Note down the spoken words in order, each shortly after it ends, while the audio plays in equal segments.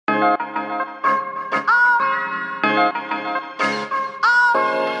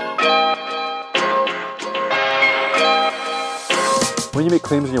When you make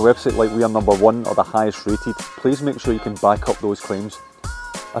claims on your website like we are number 1 or the highest rated, please make sure you can back up those claims.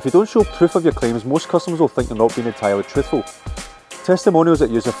 If you don't show proof of your claims, most customers will think you're not being entirely truthful. Testimonials that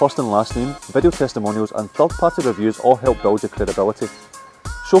use your first and last name, video testimonials and third-party reviews all help build your credibility.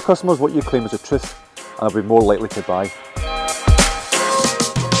 Show customers what you claim is the truth and they'll be more likely to buy.